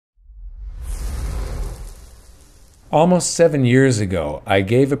Almost 7 years ago, I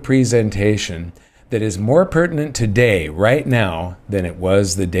gave a presentation that is more pertinent today, right now, than it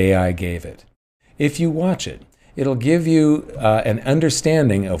was the day I gave it. If you watch it, it'll give you an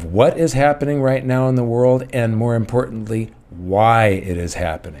understanding of what is happening right now in the world and, more importantly, why it is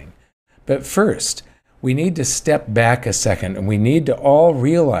happening. But first, we need to step back a second and we need to all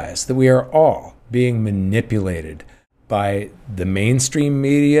realize that we are all being manipulated by the mainstream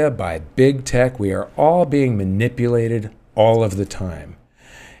media, by big tech. We are all being manipulated all of the time.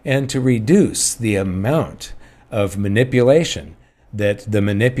 And to reduce the amount of manipulation that the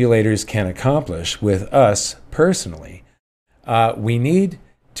manipulators can accomplish with us personally, we need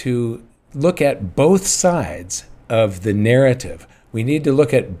to look at both sides of the narrative. We need to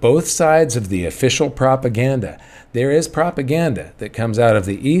look at both sides of the official propaganda. There is propaganda that comes out of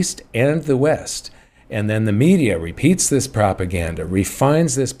the East and the West. And then the media repeats this propaganda,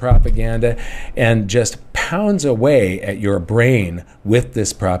 refines this propaganda, and just pounds away at your brain with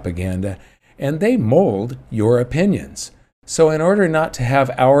this propaganda. And they mold your opinions. So in order not to have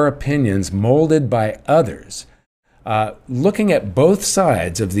our opinions molded by others, looking at both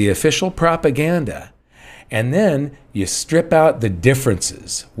sides of the official propaganda, and then you strip out the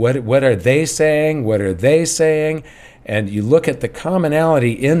differences. What are they saying? What are they saying? And you look at the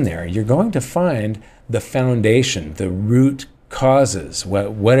commonality in there, you're going to find the foundation, the root causes,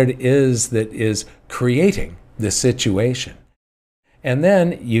 what it is that is creating the situation. And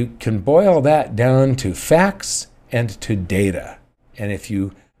then you can boil that down to facts and to data. And if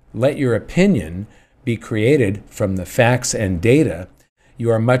you let your opinion be created from the facts and data, you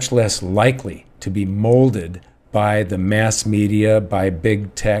are much less likely to be molded by the mass media, by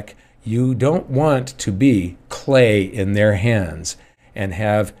big tech. You don't want to be clay in their hands and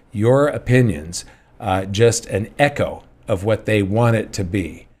have your opinions just an echo of what they want it to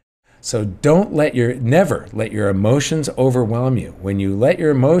be. So never let your emotions overwhelm you. When you let your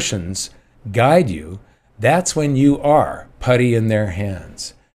emotions guide you, that's when you are putty in their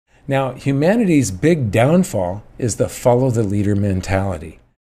hands. Now, humanity's big downfall is the follow the leader mentality.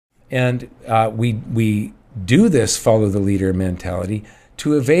 And we do this follow the leader mentality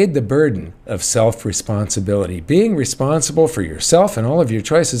to evade the burden of self-responsibility. Being responsible for yourself and all of your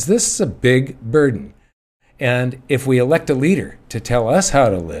choices, this is a big burden. And if we elect a leader to tell us how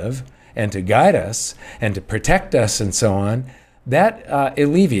to live and to guide us and to protect us and so on, that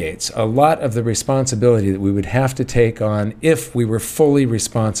alleviates a lot of the responsibility that we would have to take on if we were fully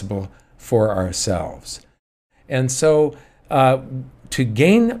responsible for ourselves. And so to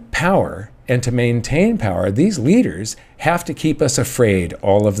gain power and to maintain power, these leaders have to keep us afraid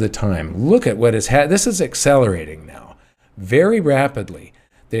all of the time. Look at what this is accelerating now very rapidly.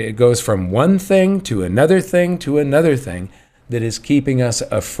 It goes from one thing to another thing to another thing that is keeping us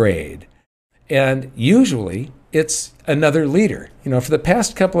afraid. And usually it's another leader. You know, for the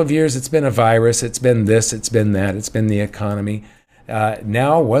past couple of years, it's been a virus, it's been this, it's been that, it's been the economy.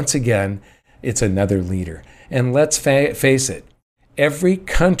 Now, once again, it's another leader. And let's face it, every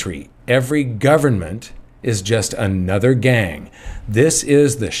country, every government is just another gang. This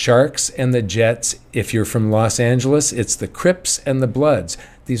is the Sharks and the Jets. If you're from Los Angeles, it's the Crips and the Bloods.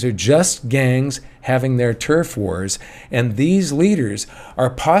 These are just gangs having their turf wars, and these leaders are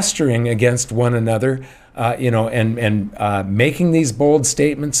posturing against one another, and making these bold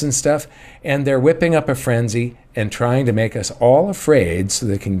statements and stuff, and they're whipping up a frenzy and trying to make us all afraid so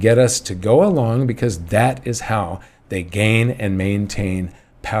they can get us to go along, because that is how they gain and maintain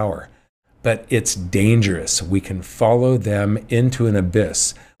power. But it's dangerous. We can follow them into an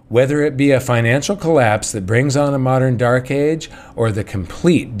abyss, whether it be a financial collapse that brings on a modern dark age or the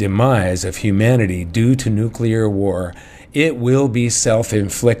complete demise of humanity due to nuclear war. It will be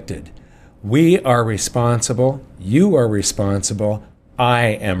self-inflicted. We are responsible. You are responsible. I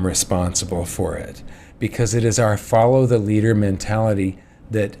am responsible for it, because it is our follow the leader mentality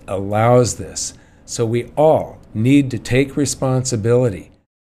that allows this. So we all need to take responsibility.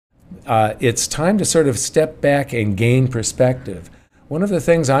 It's time to sort of step back and gain perspective. One of the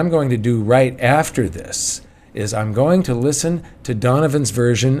things I'm going to do right after this is I'm going to listen to Donovan's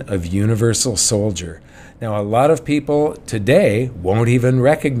version of Universal Soldier. Now, a lot of people today won't even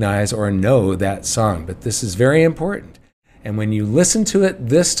recognize or know that song, but this is very important. And when you listen to it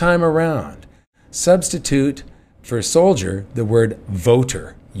this time around, substitute for soldier the word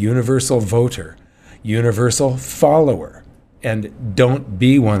voter, universal voter, universal follower, and don't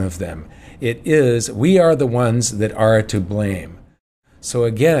be one of them. We are the ones that are to blame. So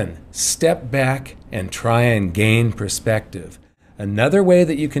again, step back and try and gain perspective. Another way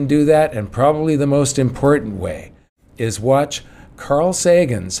that you can do that, and probably the most important way, is watch Carl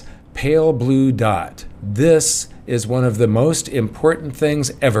Sagan's Pale Blue Dot. This is one of the most important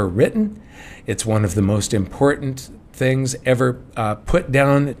things ever written. It's one of the most important things ever put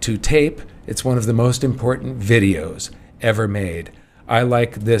down to tape. It's one of the most important videos ever made. I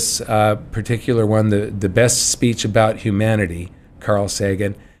like this particular one, the best speech about humanity, Carl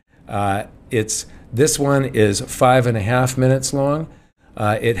Sagan. This one is 5.5 minutes long.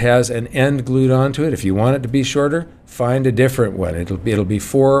 It has an end glued onto it. If you want it to be shorter, find a different one. It'll be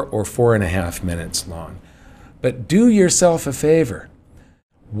 4 or 4.5 minutes long. But do yourself a favor.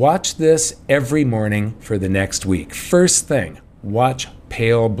 Watch this every morning for the next week. First thing, watch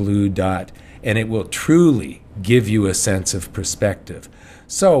Pale Blue Dot, and it will truly give you a sense of perspective.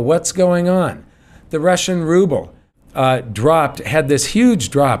 So what's going on? The Russian ruble had this huge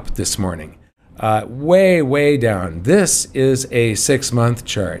drop this morning. Way down. This is a 6-month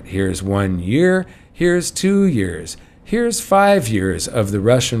chart. Here's 1 year, here's 2 years, here's 5 years of the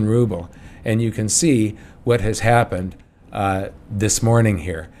Russian ruble. And you can see what has happened this morning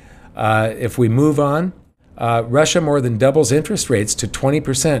here. If we move on, Russia more than doubles interest rates to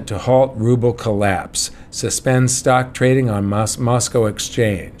 20% to halt ruble collapse, suspends stock trading on Moscow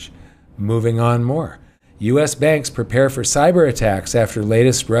exchange. Moving on more. U.S. banks prepare for cyber attacks after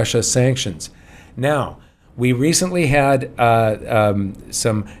latest Russia sanctions. Now, we recently had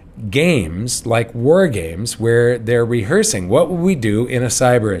some games, like war games, where they're rehearsing what would we do in a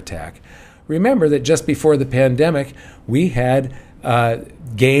cyber attack. Remember that just before the pandemic, we had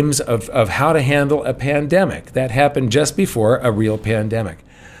games of how to handle a pandemic. That happened just before a real pandemic.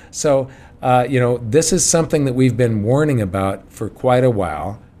 So, this is something that we've been warning about for quite a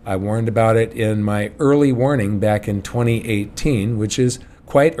while. I warned about it in my early warning back in 2018, which is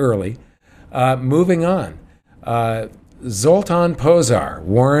quite early. Moving on, Zoltan Pozar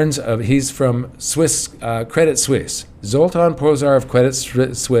warns of, he's from Credit Suisse. Zoltan Pozar of Credit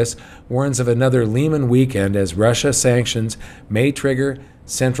Suisse warns of another Lehman weekend as Russia sanctions may trigger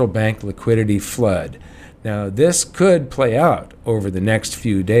central bank liquidity flood. Now, this could play out over the next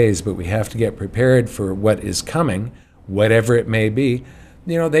few days, but we have to get prepared for what is coming, whatever it may be.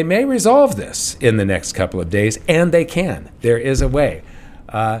 They may resolve this in the next couple of days, and they can. There is a way.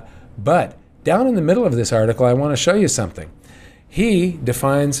 But down in the middle of this article, I want to show you something. He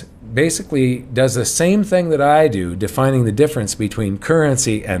basically does the same thing that I do, defining the difference between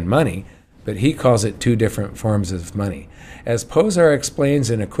currency and money, but he calls it two different forms of money. As Pozar explains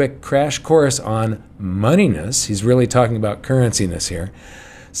in a quick crash course on moneyness, he's really talking about currencyness here.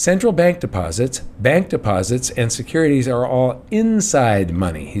 Central bank deposits, and securities are all inside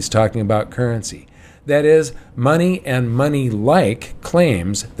money. He's talking about currency. That is, money and money-like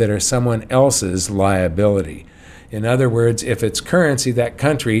claims that are someone else's liability. In other words, if it's currency, that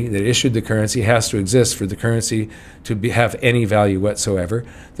country that issued the currency has to exist for the currency to have any value whatsoever.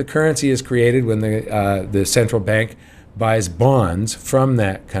 The currency is created when the central bank buys bonds from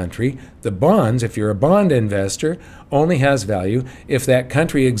that country. The bonds, if you're a bond investor, only has value if that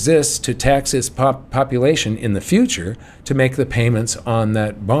country exists to tax its population in the future to make the payments on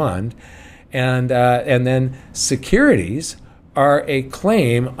that bond. And then securities are a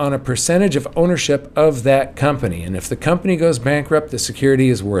claim on a percentage of ownership of that company. And if the company goes bankrupt, the security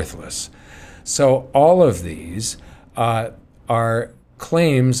is worthless. So all of these are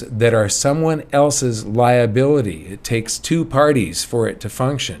claims that are someone else's liability. It takes two parties for it to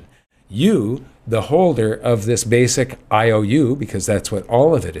function. You, the holder of this basic IOU, because that's what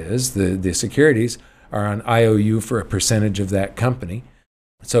all of it is, the securities are on IOU for a percentage of that company.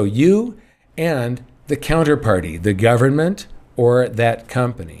 So you and the counterparty, the government or that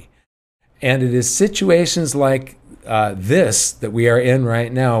company. And it is situations like this that we are in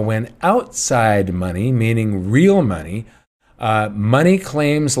right now when outside money, meaning real money, money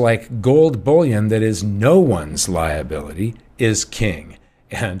claims like gold bullion that is no one's liability, is king.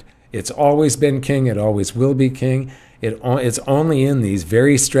 And it's always been king, it always will be king. It's only in these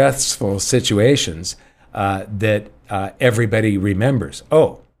very stressful situations that everybody remembers,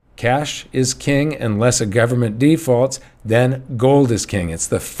 oh, cash is king unless a government defaults, then gold is king. It's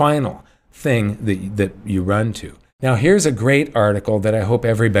the final thing that you run to. Now, here's a great article that I hope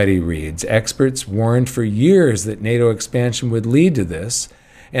everybody reads. Experts warned for years that NATO expansion would lead to this,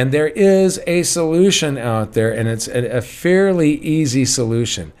 and there is a solution out there, and it's a fairly easy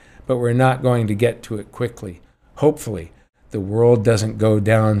solution, but we're not going to get to it quickly. Hopefully, the world doesn't go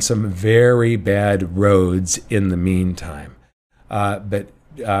down some very bad roads in the meantime. But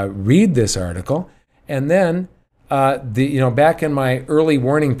read this article, and then back in my early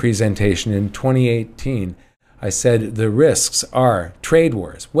warning presentation in 2018, I said the risks are trade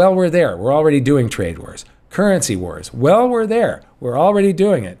wars. Well, we're there. We're already doing trade wars. Currency wars. Well, we're there. We're already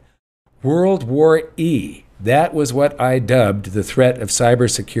doing it. World War E. That was what I dubbed the threat of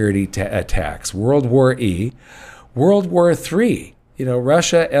cybersecurity attacks. World War E. World War III.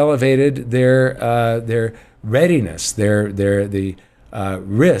 Russia elevated their readiness, the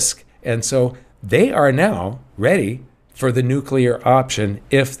risk, and so they are now ready for the nuclear option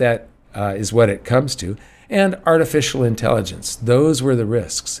if that is what it comes to, and artificial intelligence. Those were the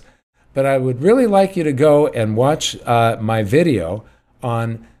risks. But I would really like you to go and watch my video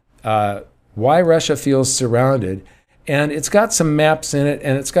on why Russia feels surrounded. And it's got some maps in it,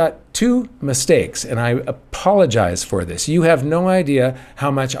 and it's got 2 mistakes. And I apologize for this. You have no idea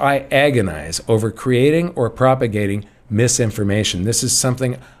how much I agonize over creating or propagating misinformation. This is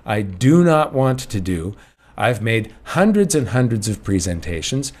something I do not want to do. I've made hundreds and hundreds of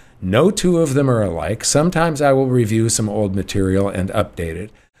presentations. No 2 of them are alike. Sometimes I will review some old material and update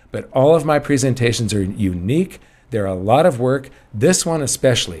it. But all of my presentations are unique. They're a lot of work. This one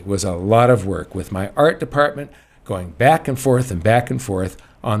especially was a lot of work with my art department going back and forth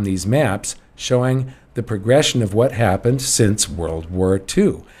on these maps showing the progression of what happened since World War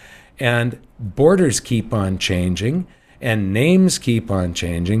II. And borders keep on changing and names keep on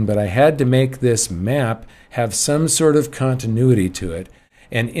changing, but I had to make this map have some sort of continuity to it.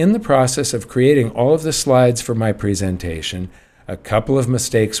 And in the process of creating all of the slides for my presentation, a couple of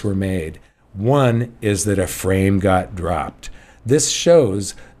mistakes were made. One is that a frame got dropped. This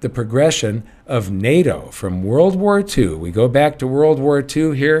shows the progression of NATO from World War II. We go back to World War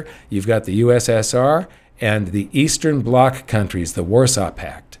II here. You've got the USSR and the Eastern Bloc countries, the Warsaw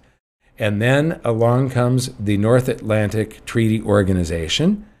Pact. And then along comes the North Atlantic Treaty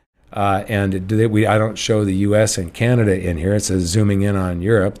Organization. I don't show the US and Canada in here. It says zooming in on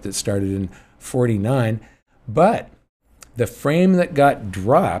Europe that started in 49. But the frame that got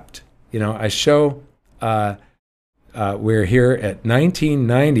dropped, I show we're here at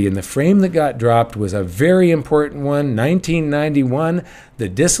 1990, and the frame that got dropped was a very important one. 1991, the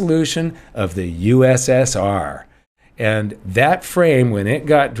dissolution of the USSR. And that frame, when it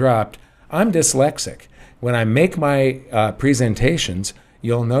got dropped, I'm dyslexic. When I make my presentations,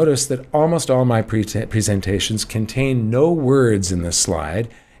 you'll notice that almost all my presentations contain no words in the slide.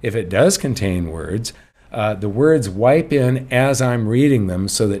 If it does contain words, the words wipe in as I'm reading them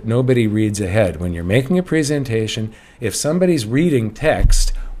so that nobody reads ahead. When you're making a presentation, if somebody's reading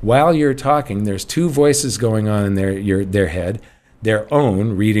text while you're talking, there's 2 voices going on in their head, their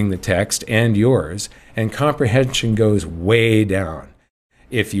own reading the text and yours, and comprehension goes way down.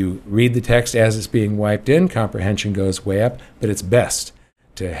 If you read the text as it's being wiped in, comprehension goes way up, but it's best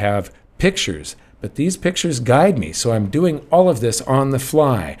to have pictures. But these pictures guide me, so I'm doing all of this on the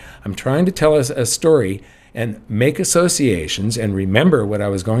fly. I'm trying to tell us a story and make associations and remember what I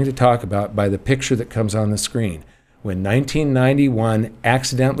was going to talk about by the picture that comes on the screen. When 1991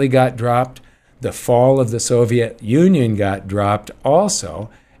 accidentally got dropped, the fall of the Soviet Union got dropped also,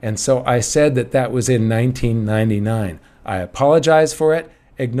 and so I said that was in 1999. I apologize for it.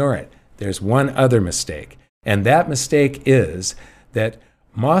 Ignore it. There's one other mistake, and that mistake is that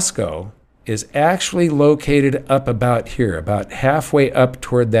Moscow is actually located up about here, about halfway up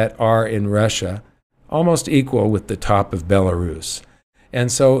toward that R in Russia, almost equal with the top of Belarus.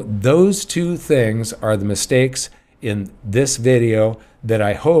 And so those 2 things are the mistakes in this video that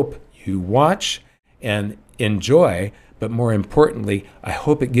I hope you watch and enjoy, but more importantly, I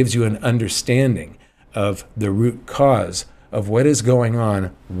hope it gives you an understanding of the root cause of what is going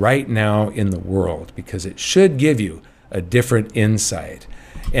on right now in the world, because it should give you a different insight.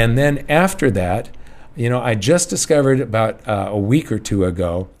 And then after that, I just discovered about a week or 2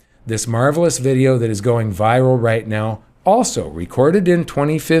 ago this marvelous video that is going viral right now, also recorded in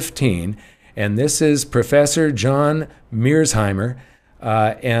 2015. And this is Professor John Mearsheimer,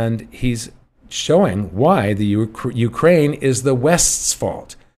 and he's showing why the Ukraine is the West's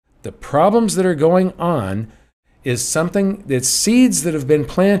fault. The problems that are going on is something that's seeds that have been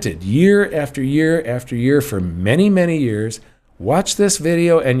planted year after year after year for many, many years. Watch this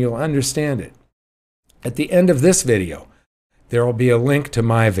video and you'll understand it. At the end of this video, there will be a link to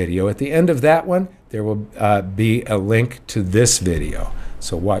my video. At the end of that one, there will be a link to this video.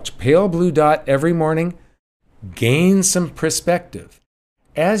 So watch Pale Blue Dot every morning. Gain some perspective.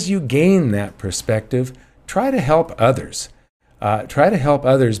 As you gain that perspective, try to help others. Try to help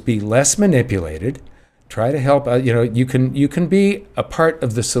others be less manipulated. Try to help, you can be a part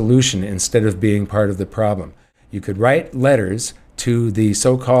of the solution instead of being part of the problem. You could write letters to the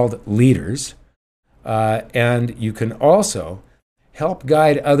so-called leaders, and you can also help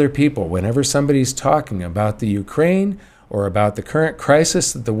guide other people whenever somebody's talking about the Ukraine or about the current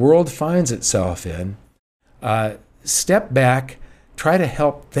crisis that the world finds itself in. Step back, try to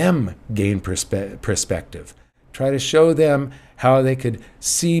help them gain perspective. Try to show them how they could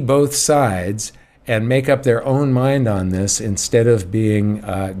see both sides and make up their own mind on this instead of being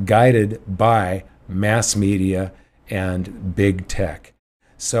guided by mass media and big tech.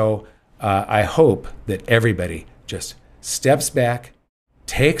 So I hope that everybody just steps back,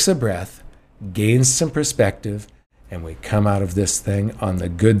 takes a breath, gains some perspective, and we come out of this thing on the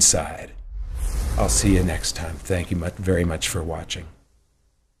good side. I'll see you next time. Thank you very much for watching.